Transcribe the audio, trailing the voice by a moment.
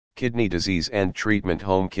Kidney disease and treatment.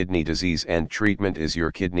 Home kidney disease and treatment. Is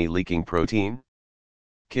your kidney leaking protein?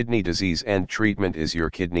 Kidney disease and treatment. Is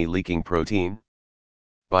your kidney leaking protein?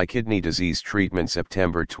 By kidney disease treatment,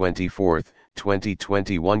 September 24,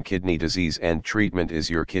 2021. Kidney disease and treatment.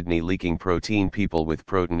 Is your kidney leaking protein? People with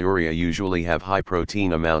proteinuria usually have high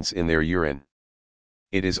protein amounts in their urine.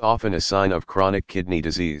 It is often a sign of chronic kidney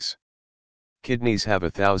disease. Kidneys have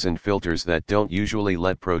 1,000 filters that don't usually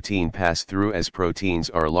let protein pass through, as proteins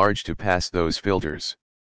are large to pass those filters.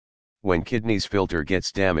 When kidneys filter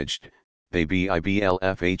gets damaged, they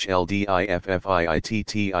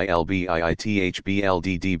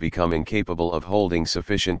BIBLFHLDIFFIITTILBIITHBLDD become incapable of holding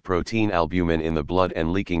sufficient protein albumin in the blood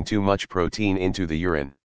and leaking too much protein into the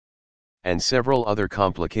urine. And several other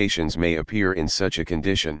complications may appear in such a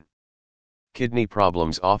condition. Kidney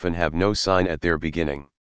problems often have no sign at their beginning.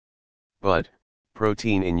 But,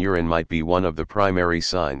 protein in urine might be one of the primary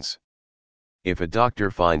signs. If a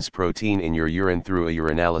doctor finds protein in your urine through a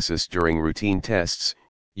urinalysis during routine tests,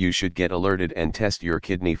 you should get alerted and test your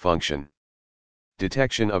kidney function.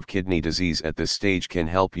 Detection of kidney disease at this stage can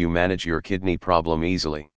help you manage your kidney problem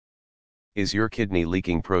easily. Is your kidney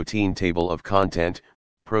leaking protein? Table of content: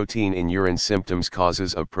 protein in urine. Symptoms: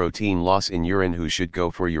 causes of protein loss in urine. Who should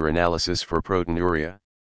go for urinalysis for proteinuria?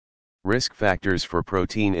 Risk factors for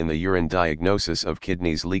protein in the urine. Diagnosis of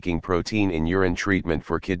kidneys leaking protein in urine. Treatment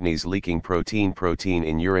for kidneys leaking protein. Protein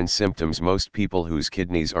in urine. Symptoms: most people whose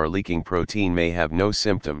kidneys are leaking protein may have no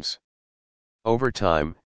symptoms. Over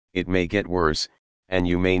time, it may get worse, and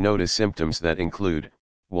you may notice symptoms that include: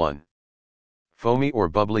 1. Foamy or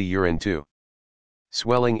bubbly urine. 2.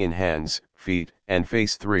 Swelling in hands, feet, and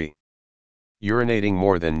face. 3. Urinating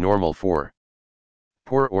more than normal. 4.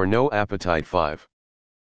 Poor or no appetite. 5.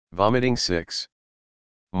 Vomiting. 6.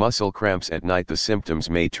 Muscle cramps at night. The symptoms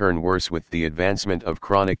may turn worse with the advancement of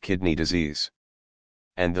chronic kidney disease.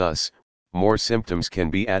 And thus, more symptoms can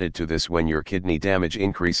be added to this when your kidney damage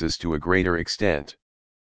increases to a greater extent.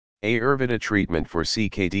 Ayurveda treatment for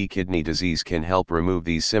CKD kidney disease can help remove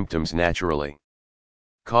these symptoms naturally.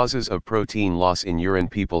 Causes of protein loss in urine.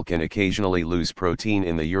 People can occasionally lose protein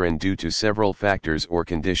in the urine due to several factors or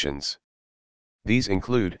conditions. These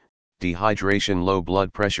include dehydration, low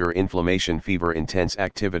blood pressure, inflammation, fever, intense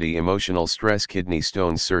activity, emotional stress, kidney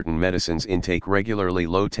stones, certain medicines intake regularly,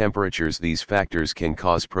 low temperatures. These factors can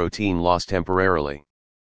cause protein loss temporarily.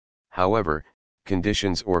 However,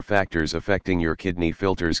 conditions or factors affecting your kidney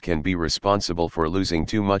filters can be responsible for losing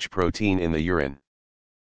too much protein in the urine.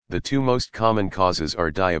 The two most common causes are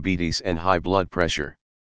diabetes and high blood pressure.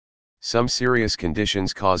 Some serious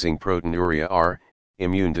conditions causing proteinuria are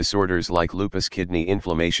immune disorders like lupus, kidney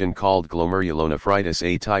inflammation called glomerulonephritis,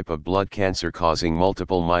 a type of blood cancer causing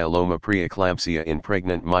multiple myeloma, preeclampsia in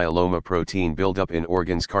pregnant, myeloma, protein buildup in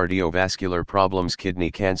organs, cardiovascular problems, kidney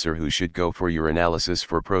cancer. Who should go for urinalysis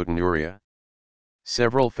for proteinuria?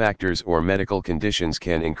 Several factors or medical conditions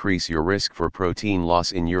can increase your risk for protein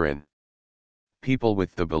loss in urine. People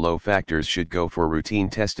with the below factors should go for routine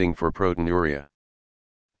testing for proteinuria.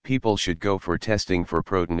 People should go for testing for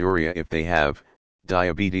proteinuria if they have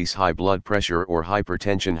diabetes, high blood pressure or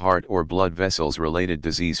hypertension, heart or blood vessels related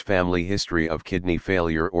disease, family history of kidney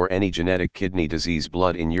failure or any genetic kidney disease,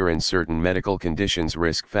 blood in urine, certain medical conditions.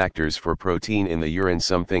 Risk factors for protein in the urine.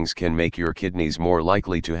 Some things can make your kidneys more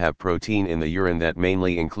likely to have protein in the urine. That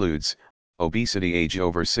mainly includes obesity, age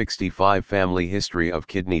over 65, family history of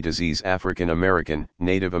kidney disease, African American,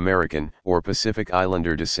 Native American, or Pacific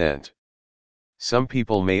Islander descent. Some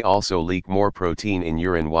people may also leak more protein in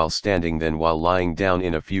urine while standing than while lying down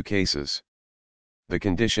in a few cases. The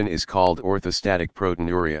condition is called orthostatic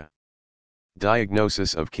proteinuria.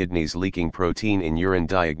 Diagnosis of kidneys leaking protein in urine.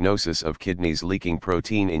 Diagnosis of kidneys leaking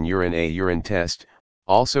protein in urine. A urine test,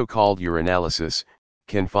 also called urinalysis,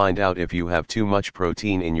 can find out if you have too much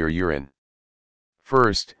protein in your urine.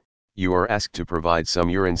 First, you are asked to provide some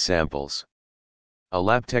urine samples. A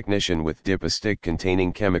lab technician will dip a stick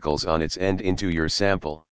containing chemicals on its end into your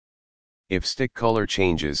sample. If stick color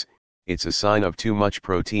changes, it's a sign of too much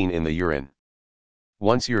protein in the urine.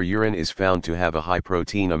 Once your urine is found to have a high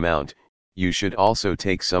protein amount, you should also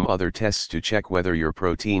take some other tests to check whether your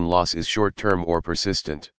protein loss is short-term or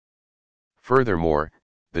persistent. Furthermore,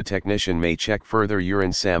 the technician may check further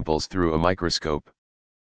urine samples through a microscope.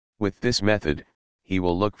 With this method, he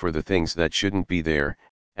will look for the things that shouldn't be there,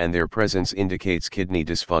 and their presence indicates kidney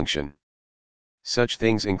dysfunction. Such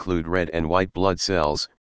things include red and white blood cells,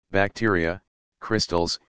 bacteria,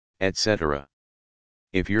 crystals, etc.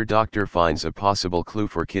 If your doctor finds a possible clue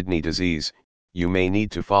for kidney disease, you may need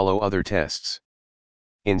to follow other tests.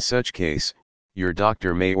 In such case, your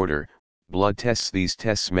doctor may order Blood tests. These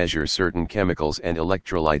tests measure certain chemicals and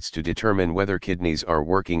electrolytes to determine whether kidneys are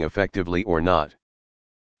working effectively or not.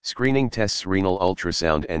 Screening tests. Renal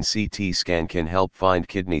ultrasound and CT scan can help find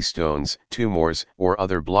kidney stones, tumors, or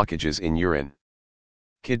other blockages in urine.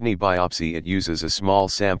 Kidney biopsy. It uses a small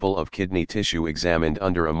sample of kidney tissue examined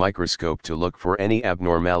under a microscope to look for any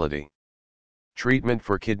abnormality. Treatment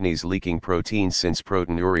for kidneys leaking protein. Since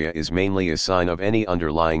proteinuria is mainly a sign of any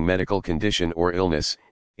underlying medical condition or illness,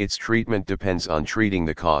 its treatment depends on treating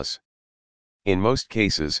the cause. In most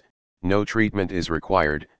cases, no treatment is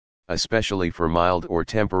required, especially for mild or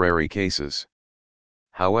temporary cases.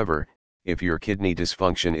 However, if your kidney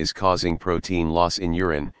dysfunction is causing protein loss in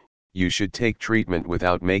urine, you should take treatment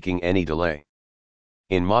without making any delay.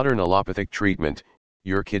 In modern allopathic treatment,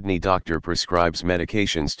 your kidney doctor prescribes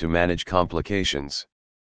medications to manage complications.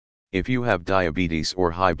 If you have diabetes or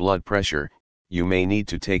high blood pressure, you may need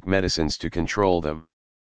to take medicines to control them.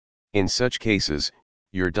 In such cases,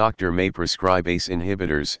 your doctor may prescribe ACE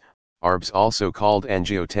inhibitors, ARBs, also called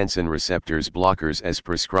angiotensin receptors blockers, as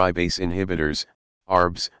prescribe ACE inhibitors,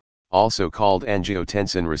 ARBs, also called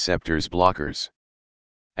angiotensin receptors blockers.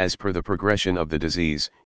 As per the progression of the disease,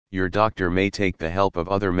 your doctor may take the help of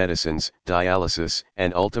other medicines, dialysis,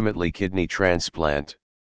 and ultimately kidney transplant.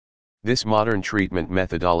 This modern treatment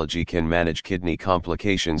methodology can manage kidney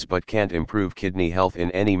complications but can't improve kidney health in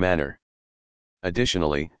any manner.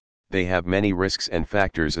 Additionally, they have many risks and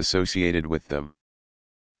factors associated with them.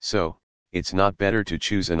 So, it's not better to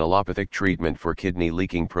choose an allopathic treatment for kidney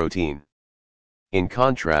leaking protein. In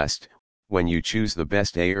contrast, when you choose the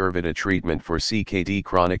best Ayurveda treatment for CKD,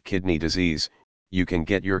 chronic kidney disease, you can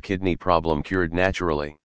get your kidney problem cured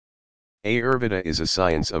naturally. Ayurveda is a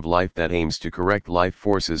science of life that aims to correct life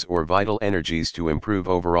forces or vital energies to improve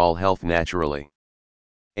overall health naturally.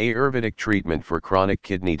 Ayurvedic treatment for chronic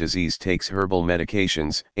kidney disease takes herbal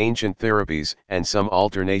medications, ancient therapies, and some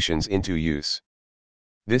alternations into use.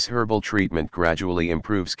 This herbal treatment gradually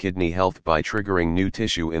improves kidney health by triggering new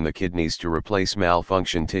tissue in the kidneys to replace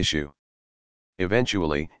malfunctioned tissue.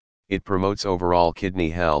 Eventually, it promotes overall kidney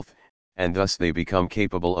health, and thus they become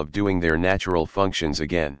capable of doing their natural functions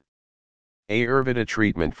again. Ayurveda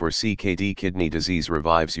treatment for CKD, kidney disease,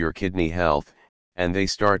 revives your kidney health, and they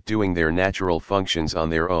start doing their natural functions on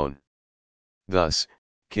their own. Thus,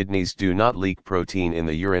 kidneys do not leak protein in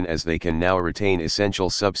the urine, as they can now retain essential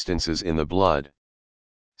substances in the blood.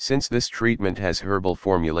 Since this treatment has herbal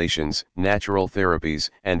formulations, natural therapies,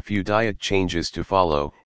 and few diet changes to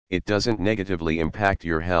follow, it doesn't negatively impact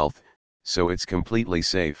your health, so it's completely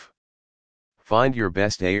safe. Find your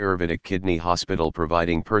best Ayurvedic kidney hospital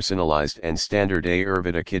providing personalized and standard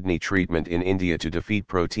Ayurveda kidney treatment in India to defeat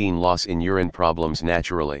protein loss in urine problems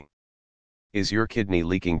naturally. Is your kidney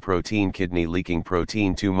leaking protein? Kidney leaking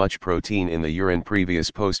protein. Too much protein in the urine. Previous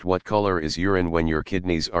post. What color is urine when your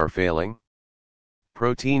kidneys are failing?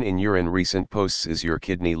 Protein in urine. Recent posts. Is your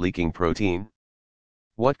kidney leaking protein?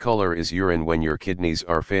 What color is urine when your kidneys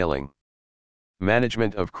are failing?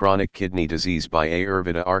 Management of chronic kidney disease by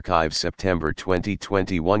Ayurveda Archive, September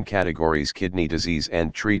 2021. Categories: kidney disease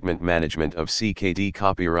and treatment. Management of CKD.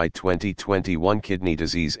 Copyright 2021. Kidney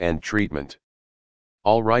disease and treatment.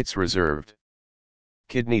 All rights reserved.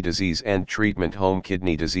 Kidney disease and treatment. Home.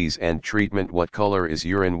 Kidney disease and treatment. What color is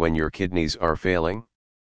urine when your kidneys are failing?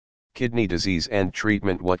 Kidney disease and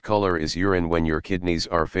treatment. What color is urine when your kidneys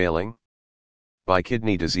are failing? By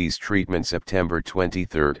kidney disease treatment, September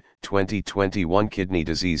 23, 2021. Kidney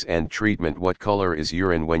disease and treatment. What color is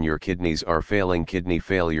urine when your kidneys are failing? Kidney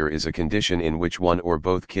failure is a condition in which one or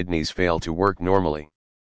both kidneys fail to work normally.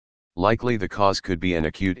 Likely the cause could be an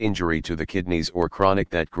acute injury to the kidneys or chronic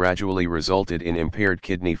that gradually resulted in impaired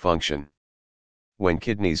kidney function. When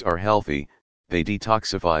kidneys are healthy, they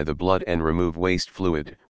detoxify the blood and remove waste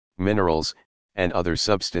fluid, minerals, and other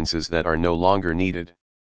substances that are no longer needed.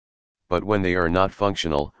 But when they are not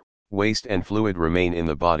functional, waste and fluid remain in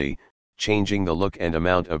the body, changing the look and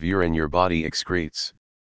amount of urine your body excretes.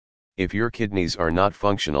 If your kidneys are not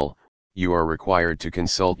functional, you are required to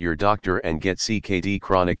consult your doctor and get CKD,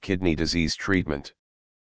 chronic kidney disease treatment.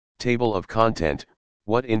 Table of content.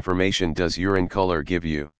 What information does urine color give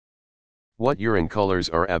you? What urine colors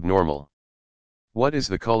are abnormal? What is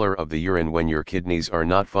the color of the urine when your kidneys are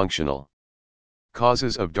not functional?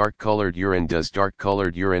 Causes of dark-colored urine. Does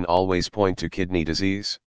dark-colored urine always point to kidney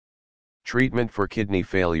disease? Treatment for kidney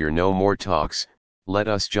failure. No more talks, let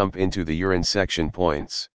us jump into the urine section.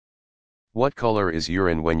 Points. What color is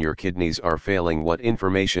urine when your kidneys are failing? What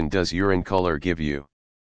information does urine color give you?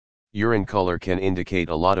 Urine color can indicate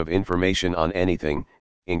a lot of information on anything,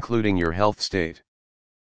 including your health state.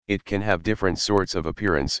 It can have different sorts of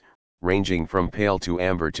appearance, ranging from pale to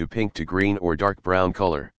amber to pink to green or dark brown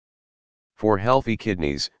color. For healthy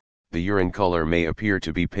kidneys, the urine color may appear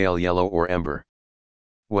to be pale yellow or amber.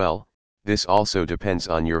 Well, this also depends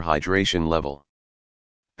on your hydration level.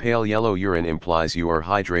 Pale yellow urine implies you are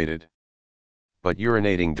hydrated. But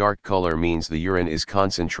urinating dark color means the urine is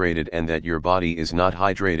concentrated and that your body is not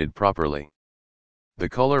hydrated properly. The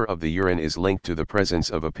color of the urine is linked to the presence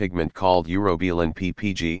of a pigment called urobilin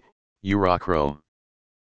PPG, urochrome.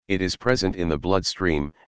 It is present in the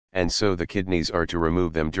bloodstream, and so the kidneys are to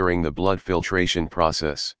remove them during the blood filtration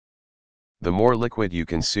process. The more liquid you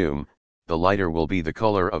consume, the lighter will be the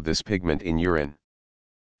color of this pigment in urine.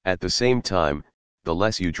 At the same time, the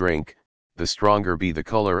less you drink, the stronger be the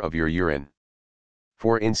color of your urine.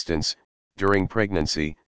 For instance, during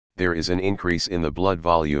pregnancy, there is an increase in the blood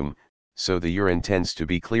volume, so the urine tends to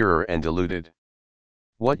be clearer and diluted.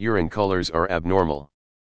 What urine colors are abnormal?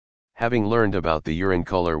 Having learned about the urine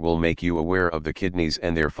color will make you aware of the kidneys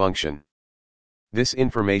and their function. This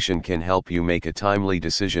information can help you make a timely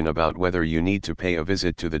decision about whether you need to pay a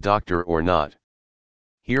visit to the doctor or not.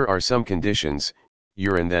 Here are some conditions.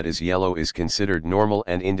 Urine that is yellow is considered normal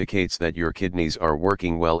and indicates that your kidneys are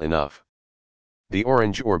working well enough. The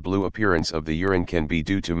orange or blue appearance of the urine can be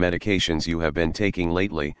due to medications you have been taking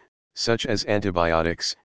lately, such as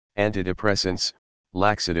antibiotics, antidepressants,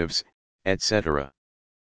 laxatives, etc.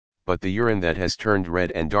 But the urine that has turned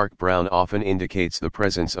red and dark brown often indicates the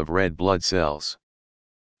presence of red blood cells.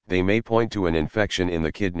 They may point to an infection in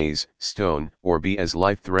the kidneys, stone, or be as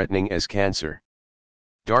life-threatening as cancer.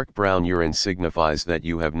 Dark brown urine signifies that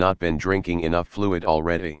you have not been drinking enough fluid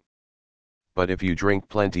already. But if you drink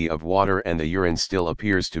plenty of water and the urine still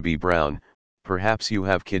appears to be brown, perhaps you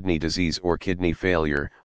have kidney disease or kidney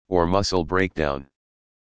failure, or muscle breakdown.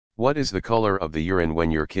 What is the color of the urine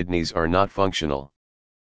when your kidneys are not functional?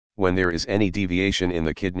 When there is any deviation in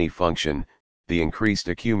the kidney function, the increased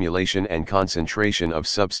accumulation and concentration of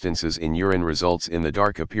substances in urine results in the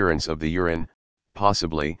dark appearance of the urine.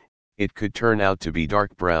 Possibly, it could turn out to be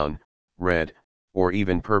dark brown, red, or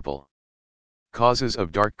even purple. Causes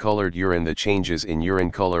of dark-colored urine. The changes in urine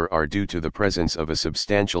color are due to the presence of a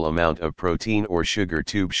substantial amount of protein or sugar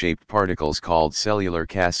tube-shaped particles called cellular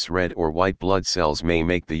casts. Red or white blood cells may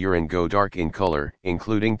make the urine go dark in color,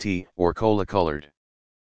 including T or cola-colored.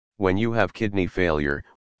 When you have kidney failure,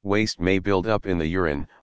 waste may build up in the urine,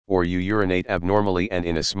 or you urinate abnormally and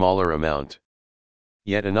in a smaller amount.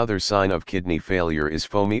 Yet another sign of kidney failure is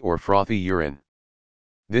foamy or frothy urine.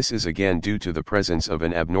 This is again due to the presence of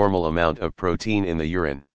an abnormal amount of protein in the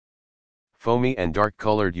urine. Foamy and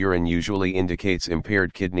dark-colored urine usually indicates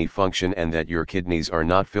impaired kidney function and that your kidneys are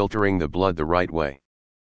not filtering the blood the right way.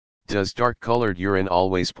 Does dark-colored urine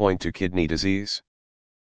always point to kidney disease?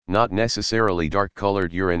 Not necessarily.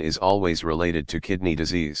 Dark-colored urine is always related to kidney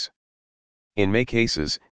disease. In many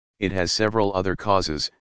cases, it has several other causes,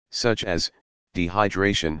 such as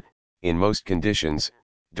dehydration. In most conditions,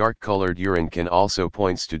 dark-colored urine can also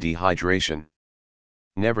point to dehydration.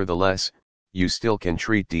 Nevertheless, you still can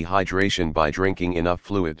treat dehydration by drinking enough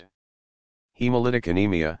fluid. Hemolytic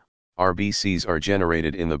anemia, RBCs are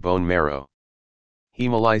generated in the bone marrow.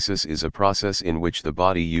 Hemolysis is a process in which the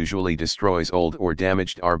body usually destroys old or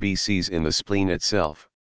damaged RBCs in the spleen itself.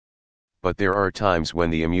 But there are times when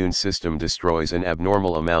the immune system destroys an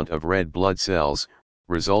abnormal amount of red blood cells,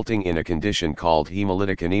 resulting in a condition called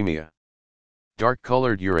hemolytic anemia.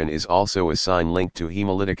 Dark-colored urine is also a sign linked to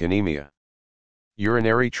hemolytic anemia.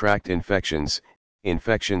 Urinary tract infections.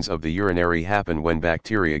 Infections of the urinary happen when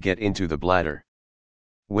bacteria get into the bladder.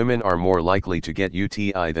 Women are more likely to get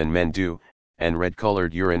UTI than men do, and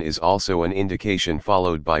red-colored urine is also an indication,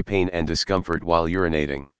 followed by pain and discomfort while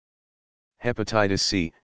urinating. Hepatitis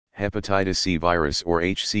C. Hepatitis C virus or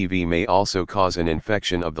HCV may also cause an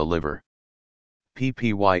infection of the liver.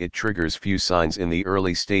 PPY. It triggers few signs in the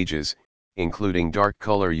early stages, including dark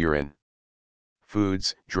color urine.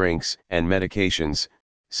 Foods, drinks, and medications.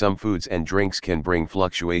 Some foods and drinks can bring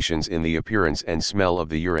fluctuations in the appearance and smell of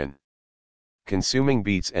the urine. Consuming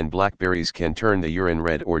beets and blackberries can turn the urine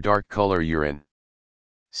red or dark color urine.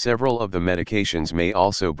 Several of the medications may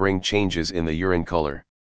also bring changes in the urine color.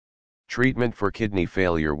 Treatment for kidney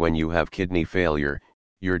failure. When you have kidney failure,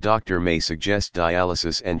 your doctor may suggest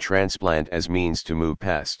dialysis and transplant as means to move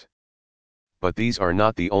past. But these are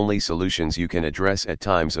not the only solutions you can address at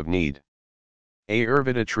times of need.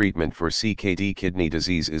 Ayurveda treatment for CKD kidney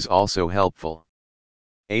disease is also helpful.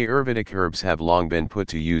 Ayurvedic herbs have long been put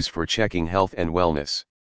to use for checking health and wellness.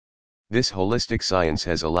 This holistic science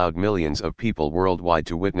has allowed millions of people worldwide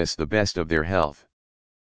to witness the best of their health.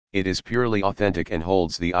 It is purely authentic and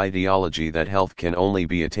holds the ideology that health can only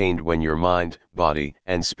be attained when your mind, body,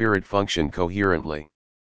 and spirit function coherently.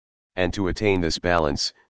 And to attain this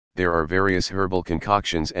balance, there are various herbal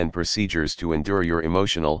concoctions and procedures to endure your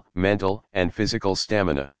emotional, mental, and physical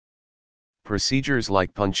stamina. Procedures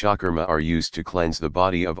like panchakarma are used to cleanse the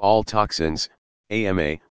body of all toxins,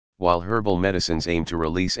 AMA, while herbal medicines aim to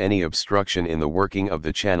release any obstruction in the working of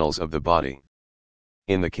the channels of the body.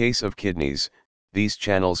 In the case of kidneys, these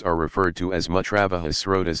channels are referred to as mutravaha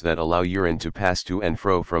srotas that allow urine to pass to and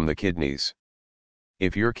fro from the kidneys.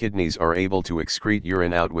 If your kidneys are able to excrete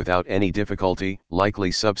urine out without any difficulty,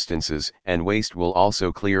 likely substances and waste will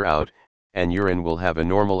also clear out, and urine will have a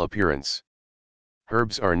normal appearance.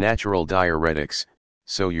 Herbs are natural diuretics,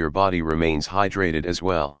 so your body remains hydrated as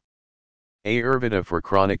well. Ayurveda for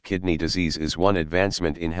chronic kidney disease is one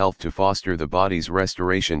advancement in health to foster the body's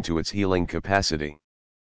restoration to its healing capacity.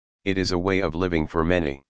 It is a way of living for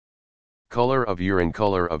many. Color of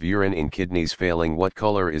urine in kidneys failing. What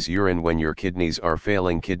color is urine when your kidneys are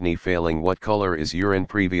failing? Kidney failing. What color is urine?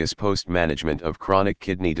 Previous post management of chronic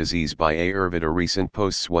kidney disease by Ayurveda. Recent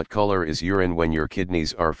posts. What color is urine when your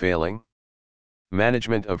kidneys are failing?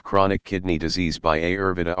 Management of chronic kidney disease by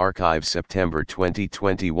Ayurveda Archive September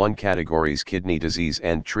 2021. Categories: Kidney disease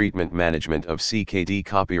and treatment. Management of CKD.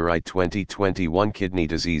 Copyright 2021. Kidney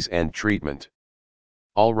disease and treatment.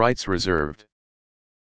 All rights reserved.